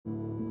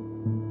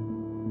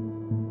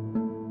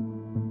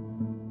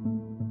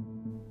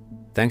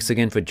Thanks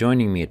again for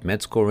joining me at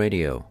MedScore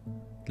Radio.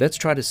 Let's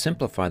try to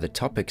simplify the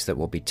topics that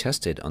will be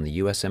tested on the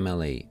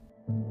USMLE.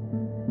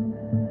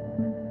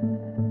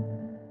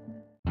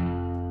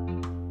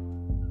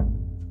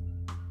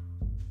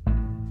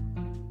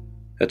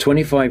 A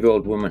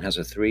 25-year-old woman has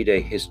a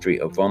 3-day history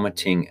of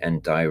vomiting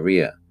and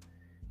diarrhea.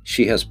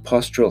 She has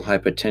postural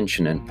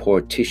hypertension and poor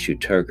tissue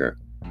turgor.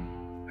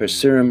 Her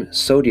serum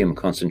sodium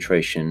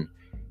concentration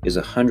is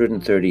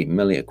 130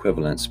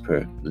 milliequivalents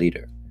per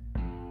liter.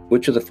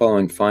 Which of the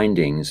following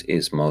findings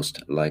is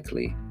most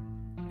likely?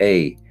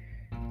 A.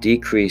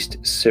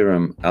 Decreased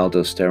serum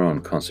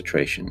aldosterone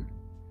concentration.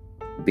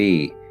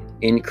 B.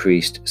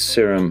 Increased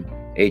serum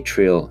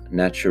atrial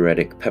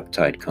natriuretic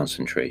peptide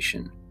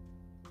concentration.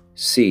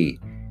 C.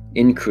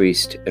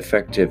 Increased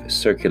effective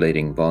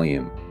circulating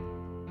volume.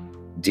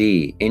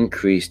 D.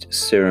 Increased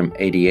serum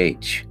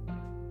ADH,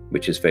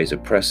 which is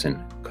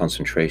vasopressin,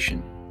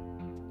 concentration.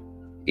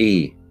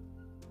 E.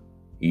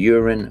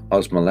 Urine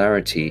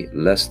osmolarity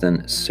less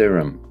than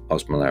serum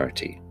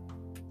osmolarity.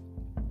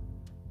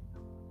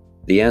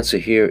 The answer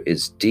here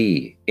is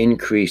D.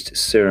 Increased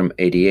serum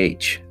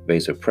ADH,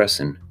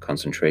 vasopressin,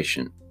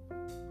 concentration.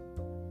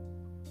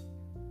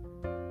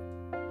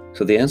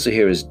 So the answer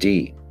here is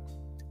D.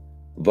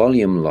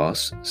 Volume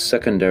loss,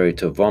 secondary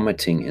to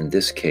vomiting in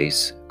this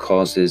case,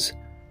 causes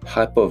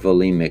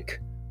hypovolemic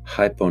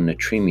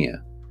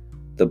hyponatremia.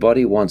 The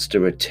body wants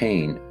to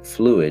retain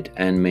fluid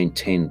and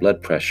maintain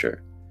blood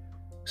pressure,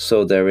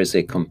 so there is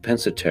a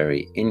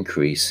compensatory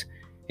increase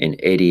in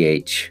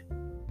ADH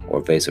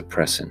or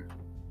vasopressin.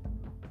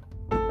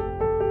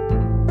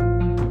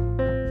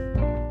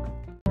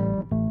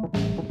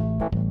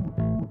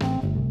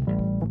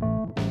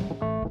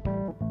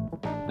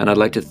 And I'd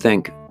like to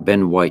thank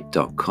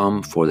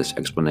benwhite.com for this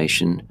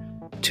explanation.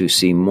 To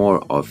see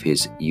more of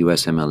his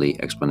USMLE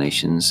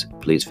explanations,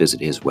 please visit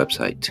his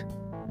website.